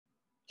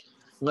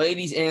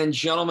Ladies and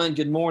gentlemen,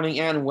 good morning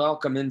and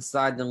welcome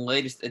inside the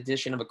latest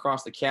edition of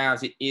Across the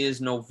Cavs. It is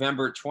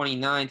November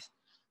 29th,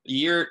 the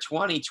year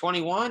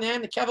 2021,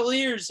 and the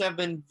Cavaliers have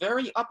been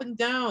very up and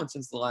down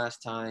since the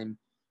last time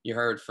you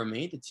heard from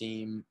me. The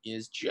team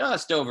is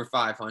just over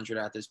 500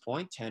 at this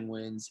point, 10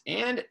 wins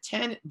and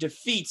 10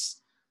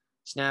 defeats.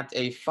 Snapped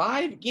a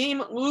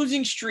 5-game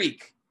losing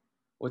streak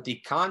with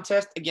the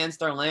contest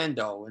against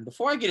Orlando. And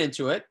before I get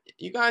into it,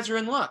 you guys are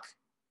in luck.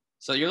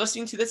 So you're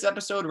listening to this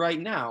episode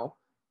right now,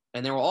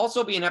 and there will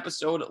also be an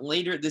episode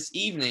later this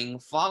evening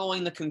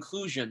following the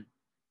conclusion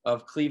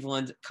of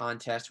Cleveland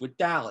contest with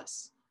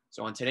Dallas.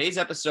 So on today's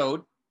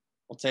episode,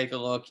 we'll take a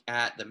look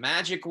at the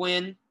Magic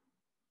win,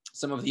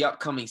 some of the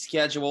upcoming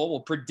schedule.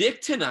 We'll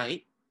predict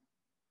tonight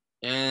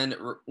and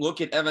look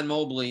at Evan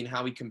Mobley and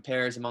how he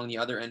compares among the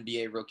other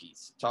NBA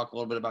rookies. Talk a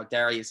little bit about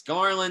Darius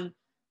Garland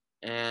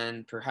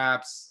and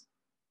perhaps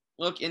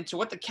look into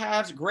what the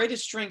Cavs'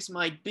 greatest strengths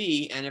might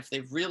be and if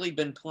they've really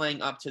been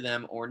playing up to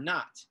them or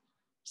not.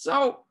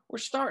 So we're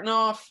starting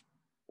off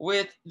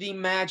with the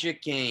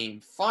Magic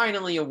game.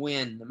 Finally a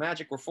win. The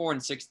Magic were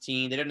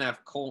 4-16. They didn't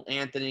have Cole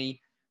Anthony.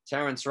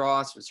 Terrence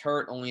Ross was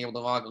hurt, only able to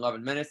log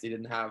 11 minutes. They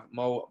didn't have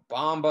Mo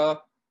Bamba.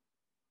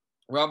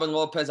 Robin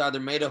Lopez either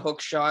made a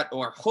hook shot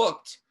or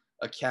hooked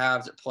a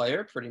Cavs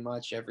player pretty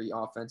much every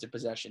offensive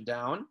possession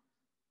down.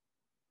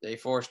 They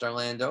forced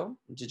Orlando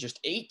into just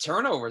 8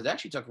 turnovers. They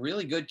actually took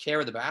really good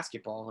care of the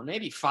basketball, and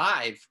maybe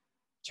 5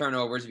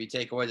 turnovers if you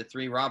take away the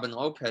 3 Robin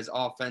Lopez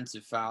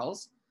offensive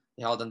fouls.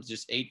 They held them to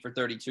just 8 for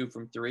 32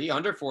 from 3,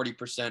 under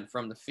 40%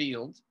 from the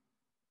field.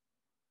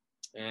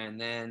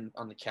 And then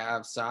on the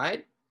Cavs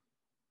side,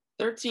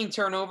 13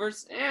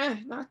 turnovers,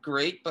 not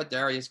great, but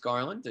Darius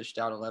Garland dished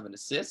out 11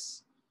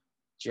 assists.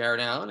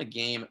 Jarrett Allen, a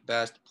game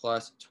best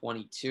plus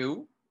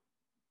 22.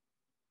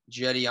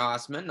 Cedi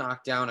Osman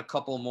knocked down a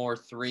couple more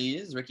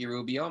threes. Ricky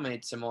Rubio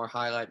made some more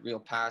highlight reel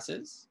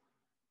passes.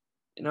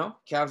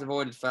 Cavs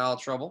avoided foul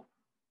trouble,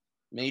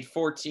 made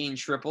 14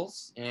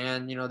 triples,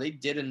 and, they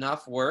did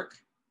enough work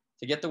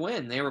to get the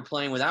win. They were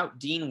playing without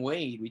Dean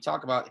Wade. We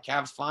talk about the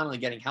Cavs finally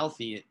getting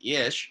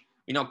healthy-ish.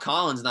 We know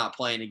Collins not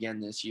playing again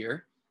this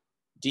year.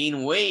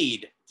 Dean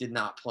Wade did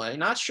not play.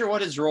 Not sure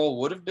what his role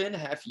would have been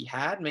if he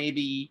had.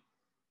 Maybe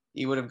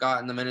he would have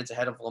gotten the minutes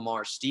ahead of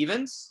Lamar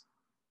Stevens.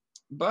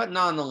 But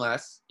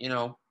nonetheless,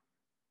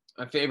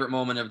 my favorite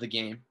moment of the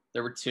game,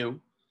 there were 2.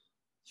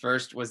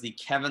 First was the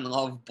Kevin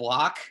Love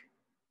block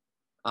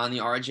on the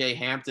RJ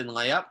Hampton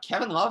layup.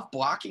 Kevin Love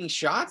blocking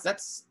shots?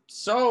 That's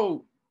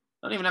so,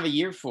 I don't even have a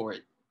year for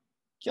it.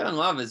 Kevin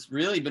Love has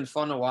really been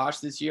fun to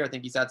watch this year. I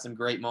think he's had some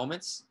great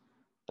moments.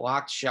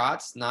 Blocked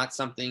shots, not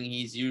something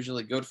he's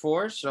usually good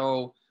for.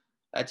 So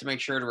I had to make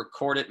sure to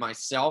record it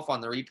myself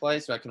on the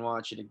replay so I can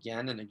watch it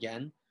again and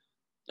again.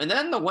 And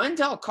then the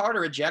Wendell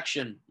Carter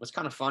ejection was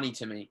kind of funny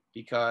to me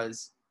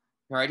because,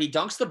 he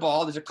dunks the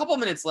ball. There's a couple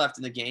minutes left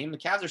in the game. The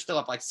Cavs are still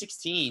up like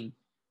 16.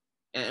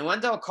 And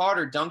Wendell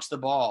Carter dunks the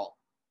ball.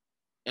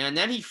 And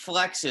then he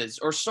flexes,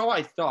 or so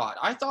I thought.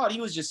 I thought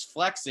he was just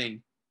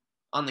flexing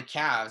on the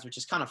Cavs, which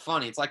is kind of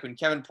funny. It's like when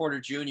Kevin Porter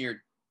Jr.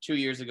 2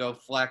 years ago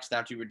flexed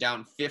after we were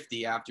down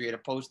 50 after he had a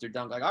poster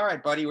dunk. Like, all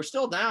right, buddy, we're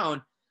still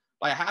down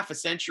by a half a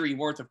century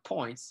worth of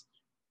points.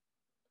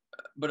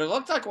 But it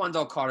looked like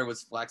Wendell Carter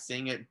was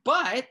flexing it.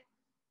 But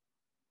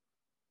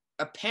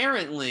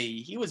apparently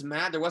he was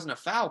mad there wasn't a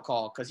foul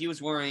call because he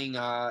was wearing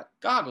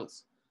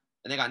goggles.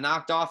 And they got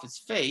knocked off his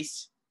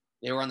face.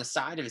 They were on the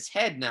side of his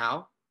head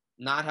now,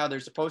 not how they're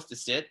supposed to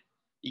sit.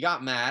 He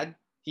got mad.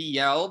 He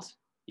yelled.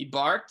 He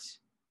barked.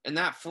 And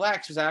that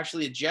flex was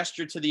actually a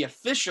gesture to the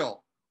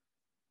official.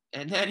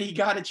 And then he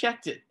got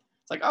ejected.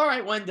 It's like, all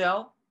right,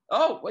 Wendell.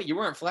 Oh, wait, you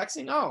weren't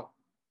flexing? Oh.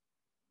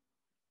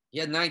 He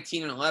had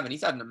 19 and 11.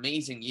 He's had an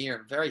amazing year.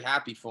 I'm very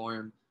happy for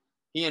him.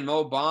 He and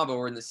Mo Bamba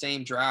were in the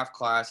same draft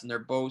class, and they're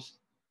both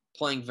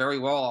playing very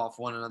well off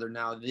one another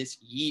now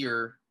this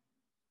year.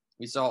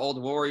 We saw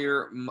old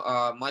Warrior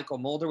Michael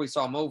Mulder. We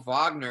saw Mo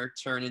Wagner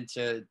turn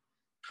into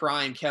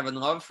prime Kevin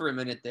Love for a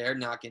minute there,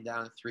 knocking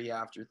down a 3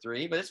 after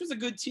 3. But this was a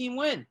good team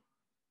win.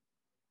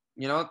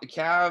 The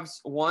Cavs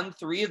won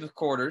 3 of the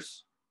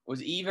quarters,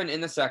 was even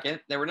in the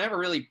second. They were never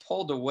really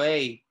pulled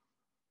away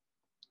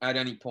at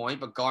any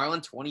point, but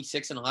Garland,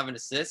 26 and 11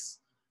 assists.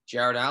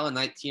 Jarrett Allen,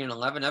 19 and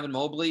 11. Evan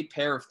Mobley,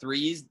 pair of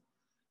threes,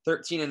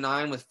 13 and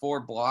 9 with 4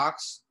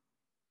 blocks.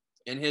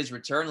 In his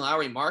return,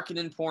 Lauri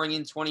Markkanen pouring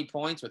in 20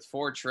 points with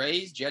 4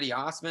 trays. Cedi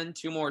Osman,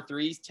 2 more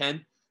threes,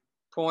 10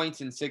 points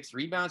and 6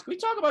 rebounds. Can we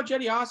talk about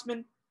Cedi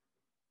Osman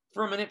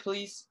for a minute,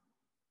 please?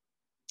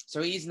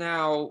 So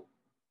he'll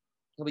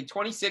be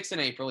 26 in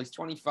April. He's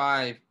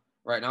 25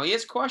 right now. He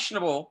is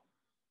questionable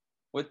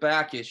with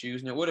back issues,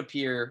 and it would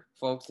appear,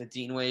 folks, that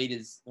Dean Wade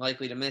is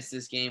likely to miss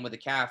this game with a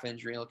calf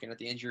injury, looking at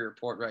the injury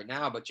report right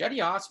now. But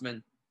Cedi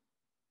Osman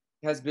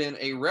has been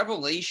a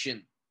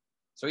revelation.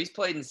 So he's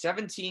played in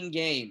 17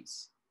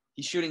 games.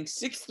 He's shooting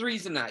 6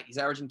 threes a night. He's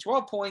averaging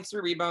 12 points,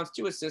 3 rebounds,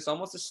 2 assists,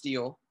 almost a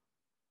steal.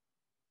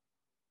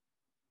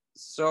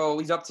 So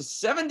he's up to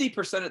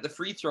 70% at the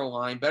free throw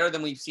line, better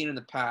than we've seen in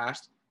the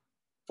past.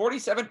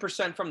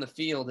 47% from the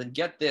field. And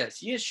get this,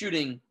 he is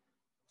shooting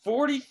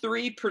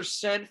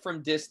 43%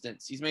 from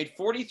distance. He's made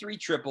 43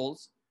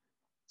 triples,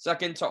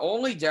 second to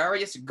only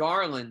Darius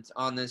Garland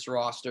on this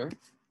roster,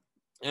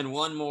 and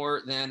one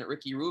more than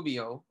Ricky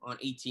Rubio on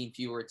 18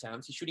 fewer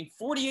attempts. He's shooting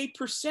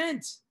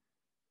 48%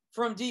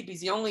 from deep.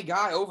 He's the only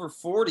guy over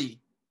 40.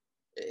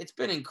 It's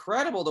been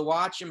incredible to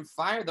watch him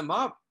fire them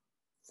up.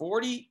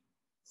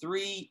 43%.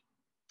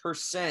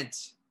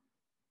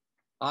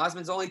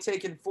 Osman's only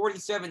taken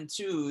 47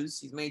 twos.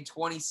 He's made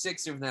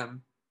 26 of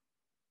them.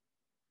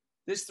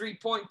 This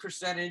three-point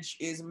percentage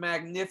is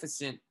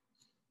magnificent.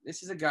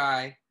 This is a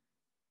guy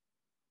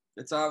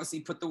that's obviously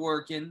put the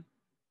work in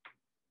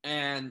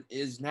and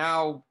is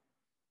now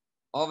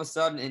all of a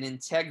sudden an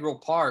integral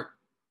part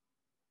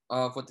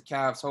of what the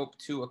Cavs hope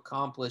to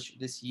accomplish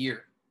this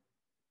year.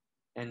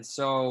 And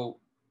so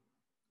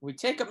we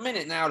take a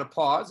minute now to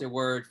pause. A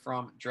word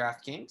from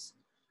DraftKings.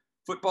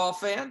 Football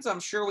fans, I'm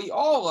sure we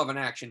all love an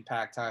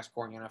action-packed,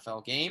 high-scoring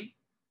NFL game.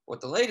 With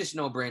the latest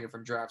no-brainer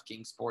from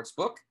DraftKings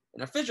Sportsbook,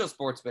 an official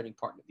sports betting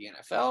partner of the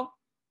NFL,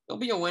 there'll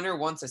be a winner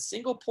once a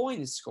single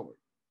point is scored.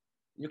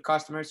 New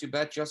customers who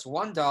bet just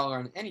 $1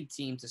 on any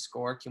team to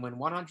score can win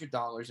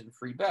 $100 in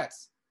free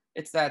bets.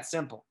 It's that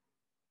simple.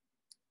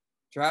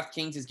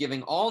 DraftKings is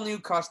giving all new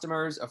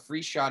customers a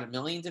free shot at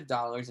millions of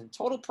dollars in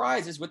total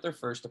prizes with their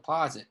first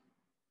deposit.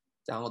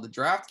 Download the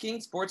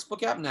DraftKings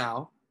Sportsbook app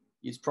now,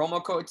 use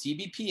promo code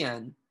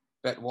TBPN,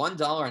 bet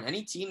 $1 on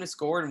any team to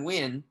score and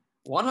win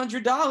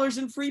 $100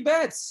 in free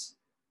bets.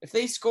 If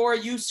they score,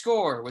 you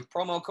score with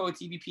promo code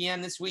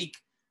TBPN this week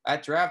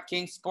at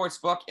DraftKings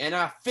Sportsbook, an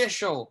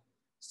official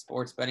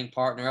sports betting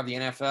partner of the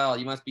NFL.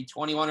 You must be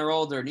 21 or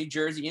older, New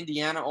Jersey,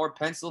 Indiana, or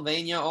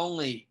Pennsylvania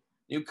only.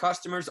 New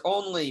customers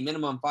only,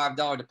 minimum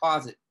 $5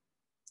 deposit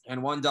and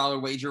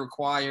 $1 wager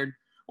required.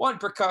 One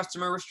per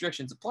customer,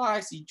 restrictions apply.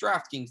 See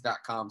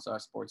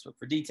DraftKings.com/sportsbook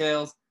for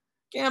details.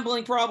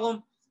 Gambling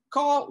problem?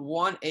 Call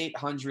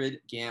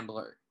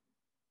 1-800-GAMBLER.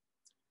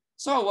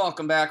 So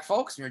welcome back,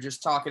 folks. We were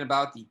just talking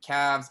about the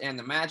Cavs and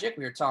the Magic.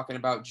 We were talking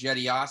about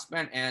Cedi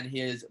Osman and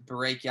his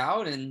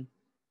breakout. And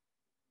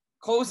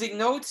closing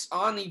notes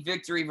on the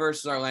victory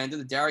versus Orlando.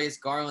 The Darius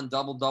Garland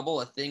double-double,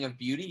 a thing of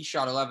beauty. He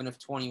shot 11 of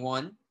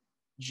 21.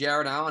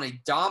 Jarrett Allen,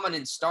 a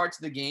dominant start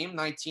to the game,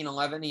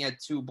 19-11. He had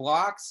 2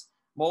 blocks.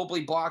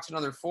 Mobley blocked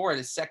another 4 at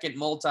his second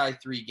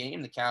multi-3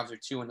 game. The Cavs are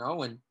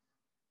 2-0, and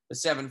the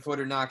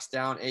 7-footer knocks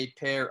down a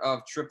pair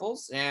of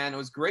triples. And it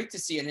was great to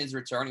see in his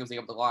return. He was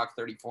able to log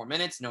 34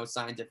 minutes, no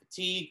signs of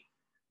fatigue,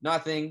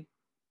 nothing.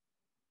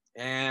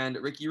 And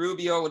Ricky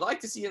Rubio would like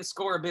to see him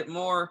score a bit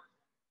more,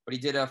 but he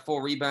did have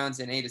 4 rebounds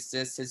and 8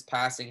 assists. His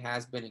passing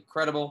has been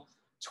incredible.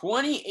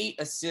 28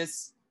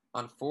 assists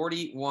on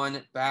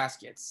 41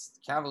 baskets. The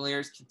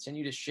Cavaliers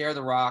continue to share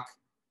the rock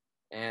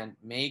and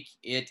make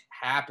it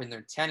happen.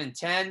 They're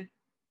 10-10.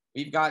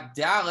 We've got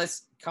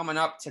Dallas coming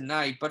up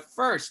tonight. But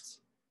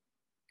first,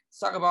 let's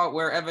talk about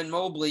where Evan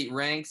Mobley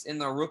ranks in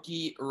the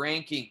rookie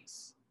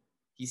rankings.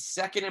 He's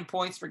second in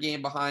points per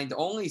game behind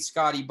only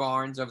Scottie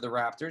Barnes of the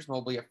Raptors.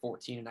 Mobley at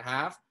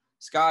 14.5.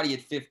 Scottie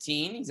at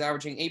 15. He's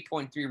averaging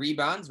 8.3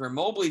 rebounds, where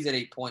Mobley's at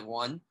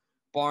 8.1.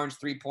 Barnes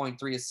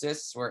 3.3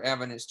 assists, where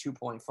Evan is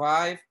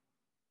 2.5.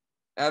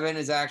 Evan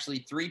is actually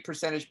 3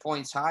 percentage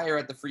points higher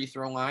at the free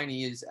throw line.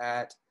 He is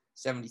at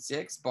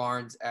 76.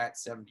 Barnes at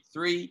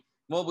 73.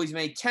 Mobley's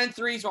made 10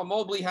 threes, while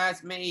Mobley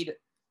has made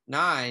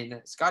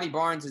 9. Scottie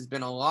Barnes has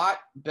been a lot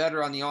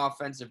better on the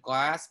offensive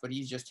glass, but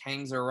he just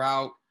hangs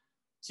out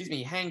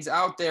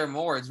there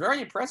more. It's very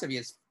impressive. He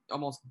has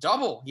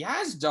double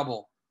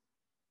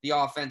the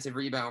offensive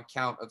rebound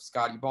count of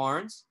Scottie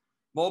Barnes.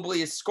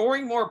 Mobley is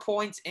scoring more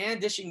points and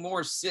dishing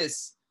more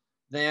assists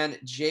than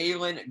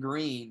Jalen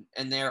Green,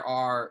 and there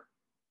are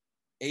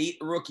 8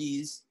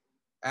 rookies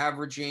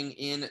averaging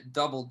in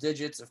double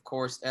digits. Of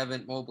course,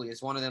 Evan Mobley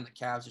is one of them. The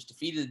Cavs just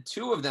defeated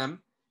 2 of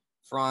them.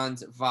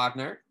 Franz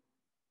Wagner,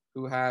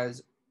 who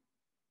has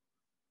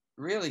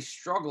really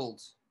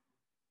struggled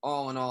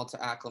all in all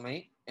to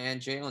acclimate,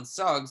 and Jalen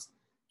Suggs.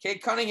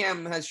 Cade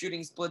Cunningham has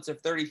shooting splits of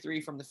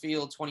 33 from the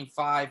field,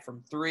 25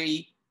 from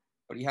 3,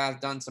 but he has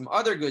done some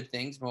other good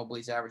things.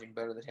 Mobley's averaging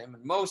better than him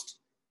in most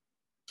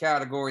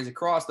categories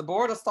across the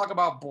board. Let's talk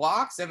about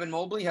blocks. Evan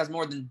Mobley has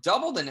more than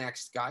double the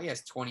next guy. He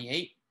has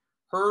 28.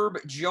 Herb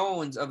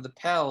Jones of the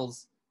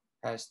Pels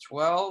has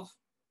 12.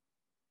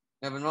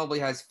 Evan Mobley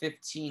has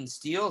 15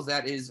 steals.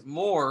 That is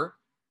more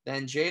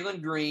than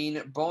Jalen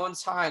Green,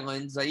 Bones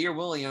Highland, Zaire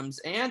Williams,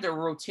 and a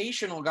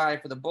rotational guy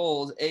for the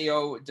Bulls,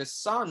 Ayo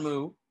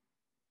Dosunmu.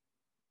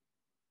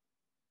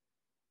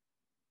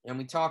 And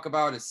we talk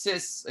about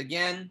assists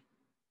again.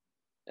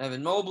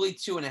 Evan Mobley,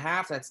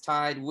 2.5. That's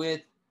tied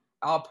with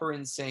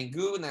Alperen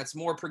Sengun. That's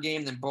more per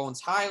game than Bones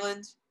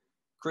Highland,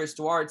 Chris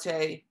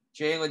Duarte,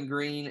 Jalen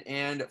Green,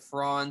 and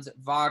Franz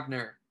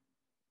Wagner.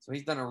 So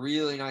he's done a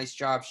really nice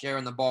job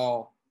sharing the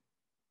ball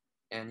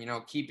and,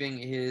 keeping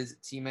his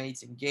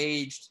teammates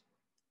engaged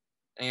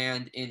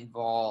and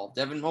involved.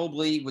 Evan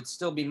Mobley would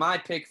still be my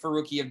pick for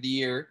Rookie of the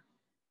Year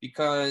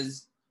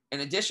because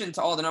in addition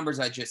to all the numbers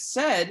I just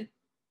said,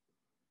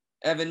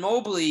 Evan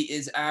Mobley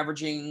is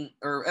averaging,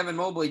 or Evan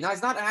Mobley, no,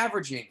 he's not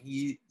averaging.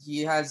 He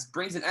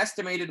brings an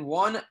estimated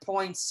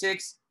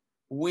 1.6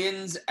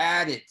 wins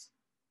added.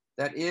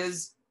 That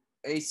is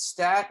a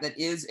stat, that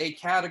is a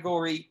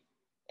category,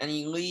 and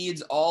he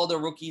leads all the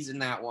rookies in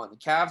that one. The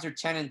Cavs are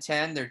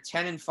 10-10. They're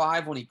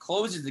 10-5 when he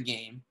closes the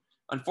game.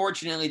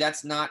 Unfortunately,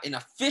 that's not an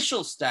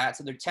official stat,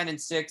 so they're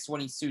 10-6 when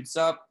he suits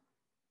up.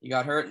 He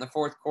got hurt in the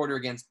fourth quarter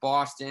against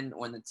Boston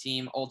when the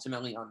team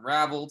ultimately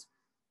unraveled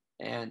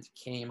and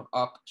came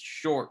up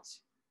short.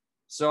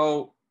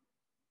 So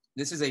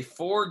this is a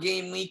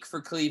 4-game week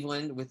for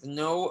Cleveland with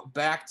no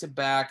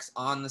back-to-backs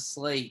on the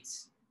slate.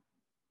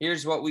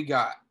 Here's what we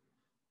got.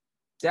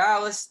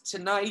 Dallas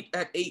tonight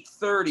at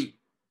 8:30.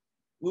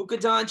 Luka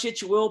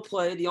Doncic will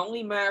play. The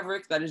only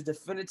Maverick that is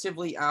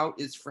definitively out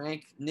is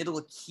Frank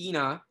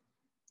Ntilikina.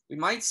 We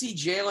might see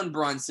Jalen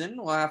Brunson.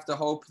 We'll have to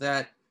hope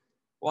that,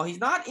 while he's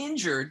not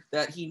injured,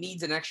 that he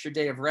needs an extra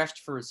day of rest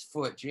for his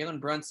foot.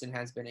 Jalen Brunson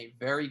has been a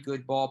very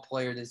good ball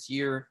player this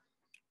year.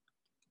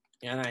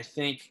 And I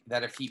think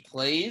that if he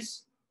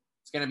plays,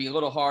 it's going to be a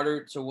little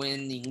harder to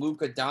win the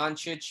Luka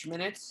Doncic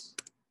minutes.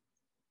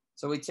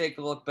 So we take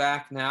a look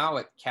back now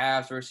at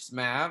Cavs versus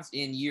Mavs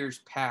in years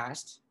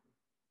past.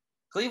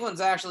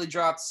 Cleveland's actually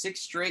dropped 6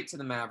 straight to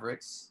the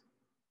Mavericks.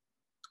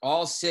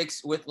 All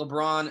 6 with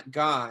LeBron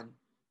gone.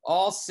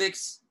 All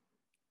 6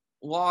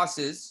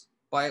 losses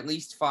by at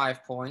least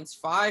 5 points.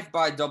 5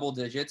 by double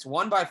digits.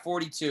 1 by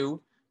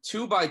 42.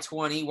 2 by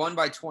 20. 1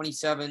 by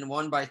 27.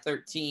 1 by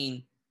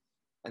 13.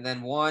 And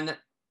then 1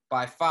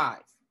 by 5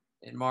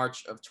 in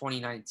March of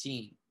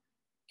 2019.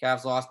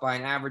 Cavs lost by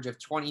an average of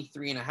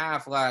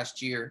 23.5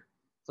 last year.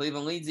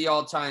 Cleveland leads the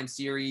all-time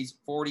series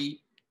 40-39.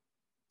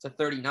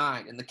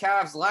 And the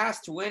Cavs'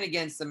 last win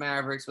against the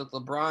Mavericks with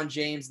LeBron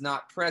James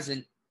not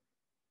present,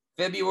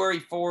 February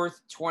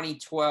 4th,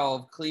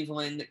 2012,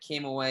 Cleveland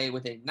came away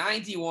with a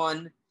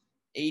 91-88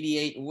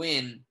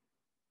 win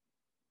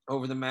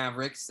over the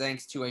Mavericks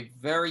thanks to a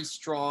very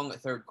strong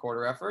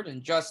third-quarter effort.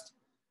 And just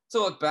to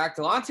look back,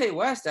 Delonte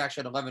West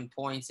actually had 11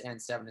 points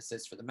and 7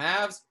 assists for the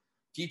Mavs.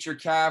 Future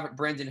Cav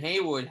Brendan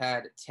Haywood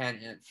had 10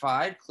 and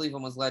 5.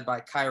 Cleveland was led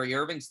by Kyrie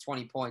Irving's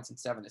 20 points and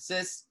 7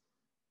 assists.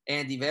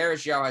 Andy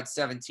Varejao had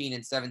 17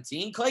 and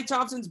 17. Klay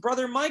Thompson's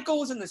brother Michael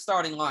was in the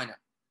starting lineup.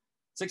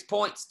 6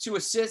 points, 2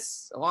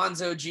 assists.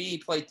 Alonzo G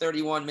played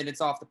 31 minutes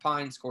off the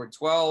pine, scored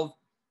 12.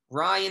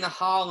 Ryan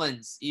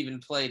Hollins even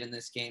played in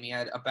this game. He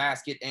had a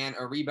basket and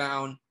a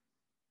rebound.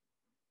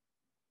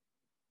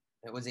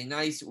 It was a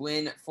nice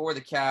win for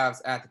the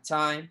Cavs at the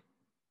time.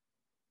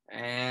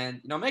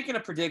 And, making a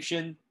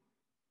prediction,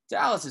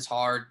 Dallas is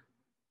hard.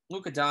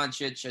 Luka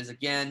Doncic has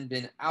again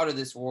been out of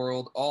this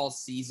world all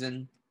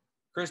season.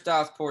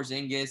 Kristaps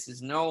Porzingis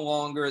is no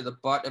longer the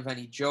butt of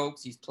any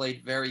jokes. He's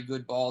played very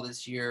good ball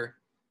this year.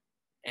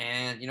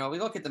 And, we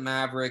look at the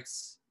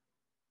Mavericks.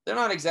 They're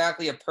not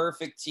exactly a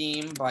perfect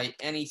team by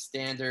any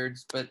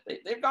standards, but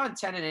they've gone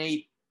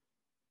 10-8.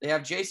 They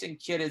have Jason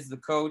Kidd as the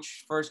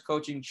coach, first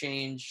coaching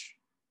change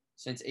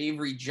since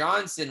Avery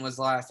Johnson was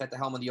last at the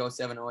helm of the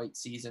 07-08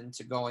 season,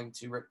 to going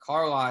to Rick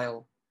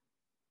Carlisle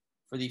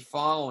for the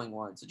following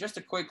one. So just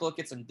a quick look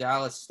at some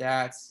Dallas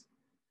stats.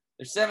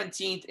 They're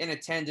 17th in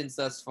attendance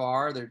thus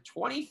far. They're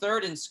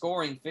 23rd in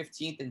scoring,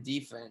 15th in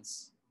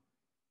defense.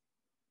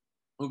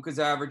 Luka's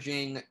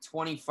averaging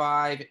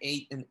 25,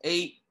 8, and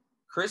 8.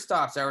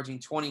 Kristaps averaging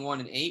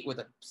 21 and 8 with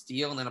a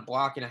steal and then a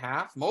block and a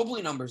half.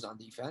 Mobley numbers on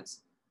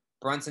defense.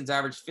 Brunson's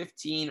averaged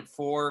 15,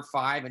 4,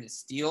 5, and a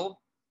steal.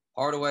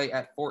 Hardaway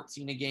at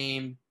 14 a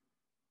game.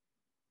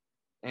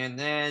 And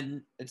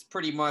then it's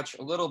pretty much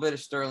a little bit of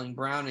Sterling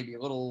Brown, maybe a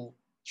little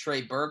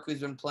Trey Burke, who's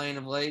been playing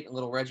of late, a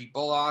little Reggie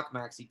Bullock,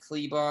 Maxi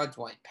Kleber,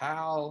 Dwight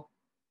Powell.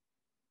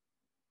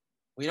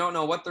 We don't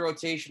know what the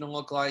rotation will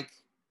look like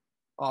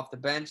off the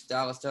bench.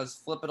 Dallas does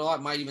flip it a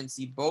lot. Might even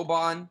see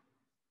Boban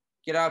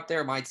get out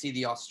there. Might see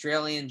the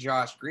Australian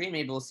Josh Green.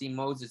 Maybe we'll see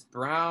Moses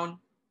Brown.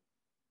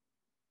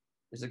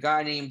 There's a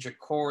guy named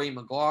Ja'Cory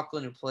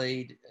McLaughlin who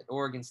played at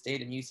Oregon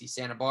State and UC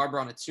Santa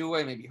Barbara on a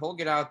two-way. Maybe he'll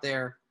get out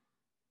there.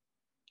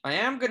 I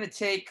am going to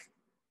take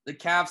the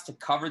Cavs to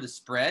cover the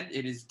spread.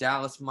 It is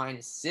Dallas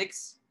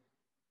 -6.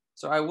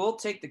 So I will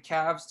take the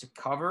Cavs to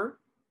cover.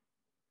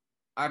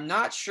 I'm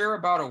not sure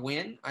about a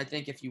win. I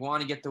think if you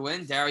want to get the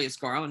win, Darius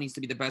Garland needs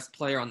to be the best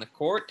player on the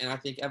court. And I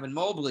think Evan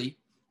Mobley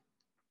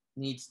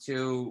needs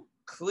to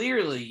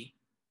clearly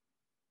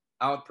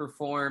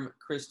outperform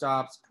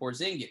Kristaps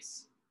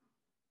Porzingis.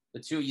 The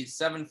two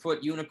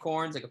 7-foot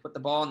unicorns. They can put the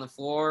ball on the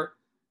floor.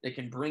 They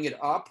can bring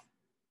it up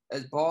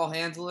as ball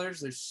handlers.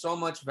 There's so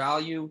much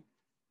value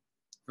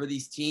for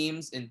these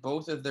teams in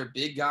both of their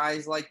big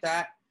guys like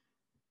that.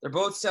 They're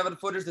both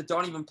 7-footers that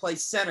don't even play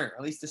center,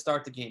 at least to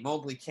start the game.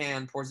 Mobley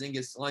can.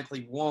 Porzingis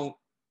likely won't.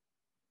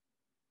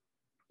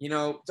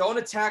 Don't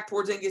attack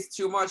Porzingis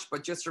too much,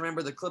 but just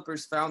remember the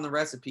Clippers found the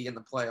recipe in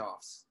the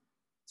playoffs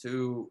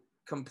to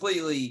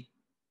completely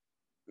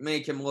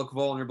make him look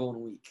vulnerable and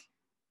weak.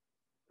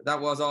 But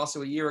that was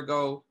also a year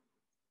ago,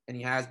 and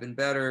he has been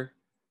better.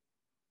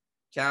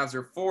 Cavs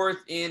are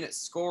 4th in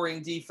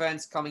scoring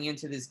defense coming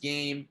into this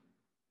game.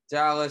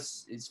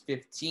 Dallas is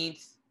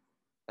 15th.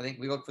 I think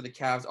we look for the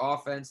Cavs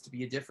offense to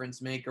be a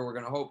difference maker. We're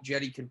going to hope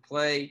Jetty can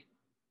play.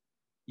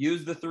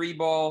 Use the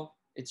 3-ball.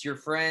 It's your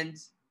friend.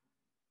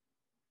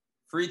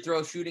 Free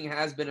throw shooting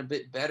has been a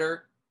bit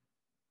better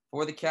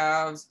for the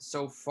Cavs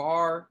so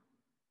far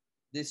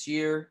this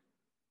year.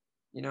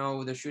 You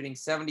know, they're shooting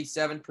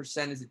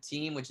 77% as a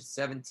team, which is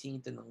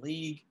 17th in the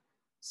league.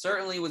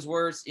 Certainly was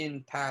worse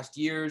in past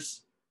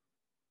years.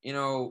 You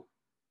know,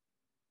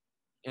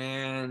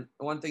 and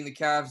one thing the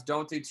Cavs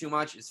don't do too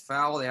much is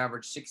foul. They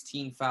average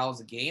 16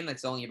 fouls a game.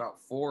 That's only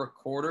about 4 a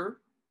quarter.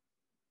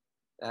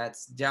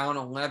 That's down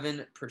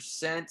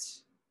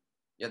 11%.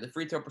 Yeah, the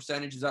free throw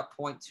percentage is up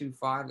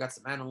 0.25. Got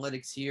some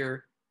analytics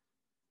here.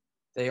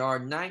 They are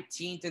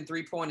 19th in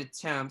three-point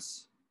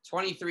attempts,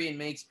 23 in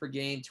makes per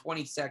game,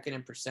 22nd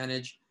in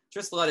percentage.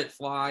 Just let it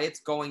fly. It's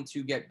going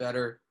to get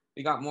better.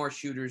 We got more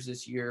shooters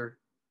this year.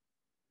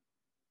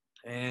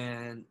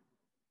 And,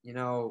 you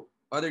know,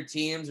 other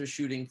teams are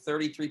shooting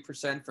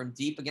 33% from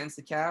deep against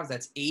the Cavs.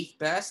 That's 8th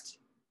best.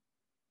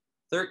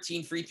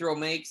 13 free throw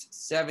makes,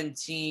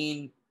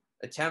 17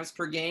 attempts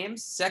per game.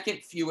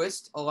 Second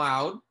fewest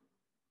allowed.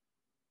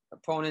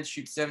 Opponents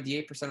shoot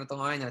 78% at the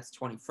line. That's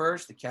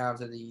 21st. The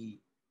Cavs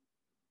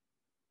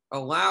are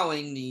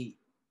allowing the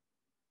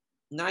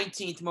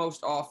 19th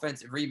most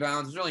offensive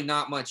rebounds. There's really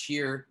not much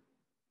here.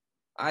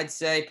 I'd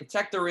say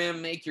protect the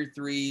rim, make your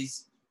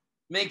threes,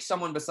 make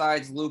someone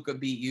besides Luka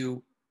beat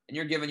you, and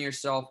you're giving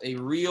yourself a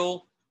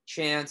real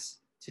chance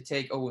to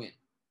take a win.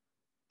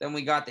 Then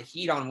we got the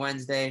Heat on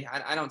Wednesday.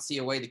 I don't see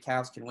a way the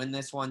Cavs can win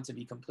this one, to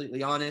be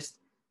completely honest.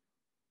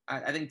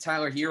 I think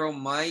Tyler Hero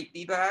might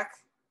be back.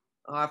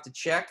 I'll have to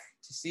check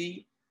to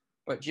see.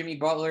 But Jimmy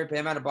Butler,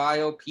 Bam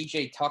Adebayo,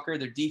 PJ Tucker,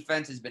 their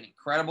defense has been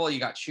incredible. You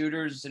got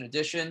shooters in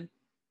addition.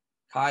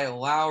 Kyle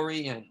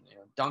Lowry and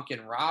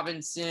Duncan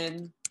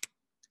Robinson.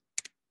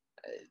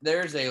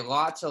 There's a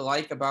lot to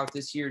like about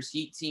this year's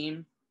Heat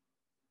team.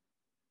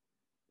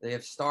 They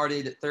have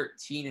started at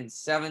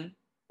 13-7.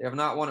 They have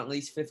not won at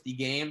least 50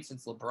 games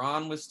since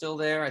LeBron was still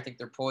there. I think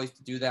they're poised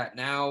to do that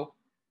now.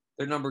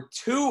 They're number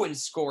 2 in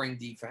scoring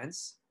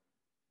defense.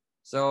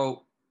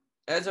 So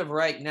as of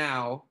right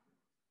now,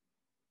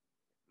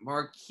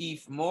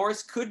 Markieff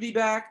Morris could be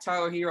back.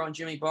 Tyler Hero and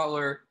Jimmy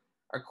Butler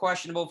are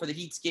questionable for the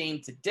Heat's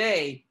game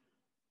today,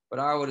 but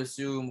I would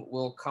assume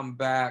will come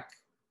back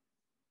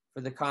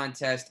for the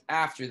contest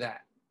after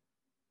that.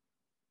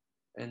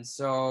 And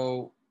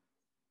so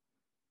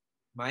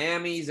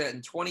Miami's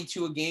at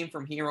 22 a game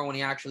from Hero when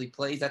he actually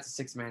plays. That's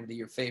a 6-man of the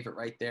year favorite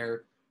right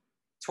there.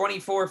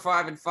 24,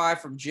 5-5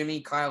 from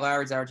Jimmy. Kyle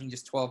Lowry's averaging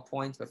just 12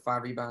 points, but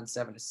 5 rebounds,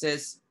 7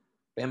 assists.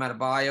 Bam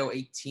Adebayo,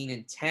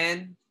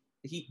 18-10.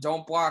 The Heat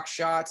don't block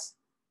shots,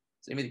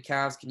 so maybe the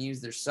Cavs can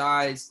use their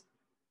size.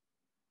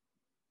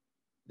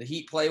 The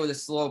Heat play with a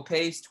slow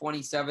pace,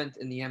 27th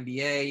in the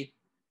NBA.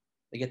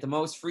 They get the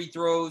most free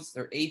throws.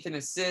 They're 8th in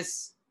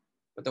assists,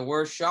 but the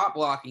worst shot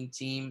blocking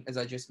team, as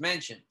I just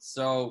mentioned.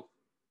 So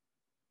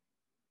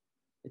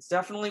it's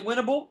definitely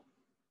winnable.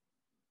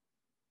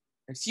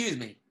 Excuse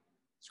me.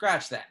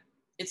 Scratch that.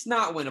 It's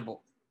not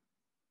winnable,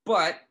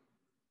 but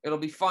it'll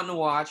be fun to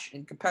watch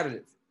and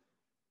competitive.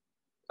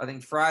 I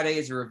think Friday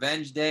is a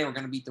revenge day. We're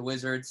going to beat the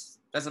Wizards.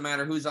 Doesn't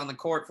matter who's on the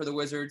court for the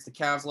Wizards. The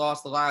Cavs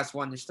lost the last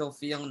one. They're still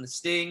feeling the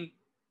sting.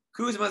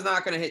 Kuzma's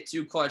not going to hit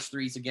 2 clutch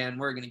threes again.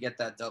 We're going to get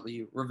that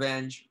W.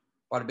 Revenge.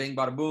 Bada bing,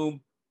 bada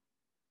boom.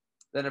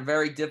 Then a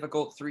very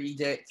difficult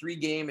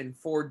 3-game and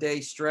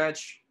 4-day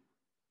stretch.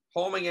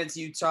 Home against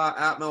Utah,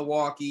 at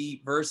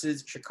Milwaukee,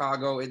 versus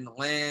Chicago in the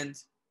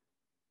land.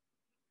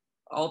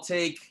 I'll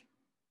take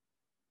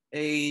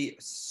a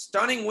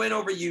stunning win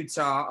over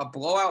Utah, a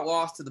blowout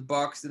loss to the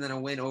Bucks, and then a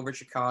win over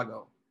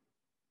Chicago.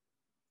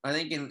 I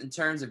think in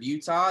terms of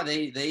Utah,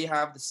 they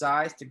have the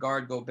size to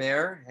guard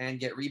Gobert and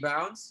get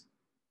rebounds.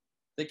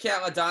 They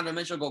can't let Donovan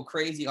Mitchell go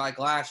crazy like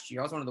last year.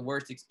 That was one of the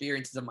worst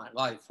experiences of my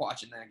life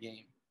watching that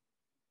game.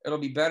 It'll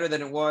be better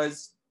than it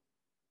was.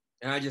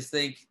 And I just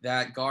think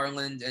that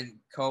Garland and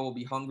co will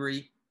be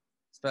hungry,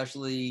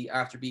 especially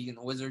after beating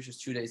the Wizards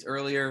just 2 days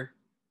earlier.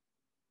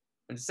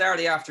 And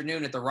Saturday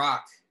afternoon at the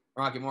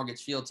Rocket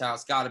Mortgage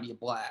Fieldhouse, got to be a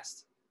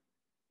blast.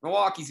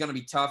 Milwaukee's going to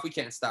be tough. We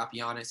can't stop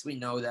Giannis. We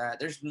know that.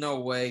 There's no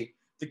way.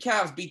 The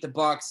Cavs beat the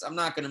Bucks. I'm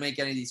not going to make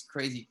any of these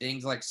crazy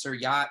things like Sir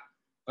Yacht,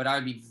 but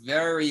I'd be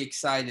very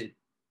excited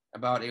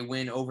about a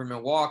win over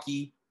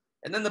Milwaukee.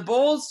 And then the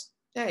Bulls,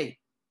 hey,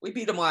 we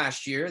beat them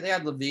last year. They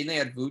had Levine, they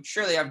had Vooch.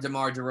 Sure, they have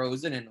DeMar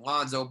DeRozan and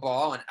Lonzo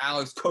Ball and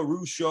Alex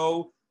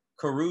Caruso,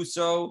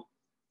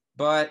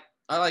 but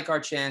I like our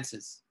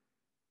chances.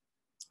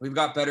 We've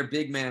got better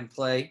big man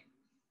play,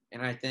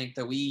 and I think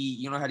that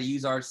we know how to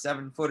use our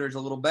 7-footers a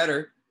little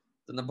better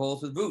than the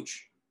Bulls with Vooch.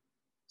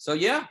 So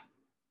yeah,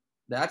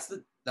 that's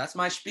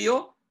my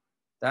spiel.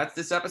 That's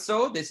this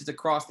episode. This is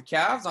Across the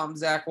Cavs. I'm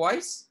Zach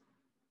Weiss.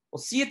 We'll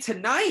see you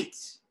tonight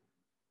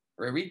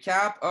for a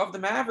recap of the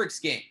Mavericks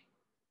game.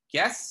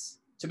 Guests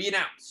to be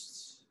announced.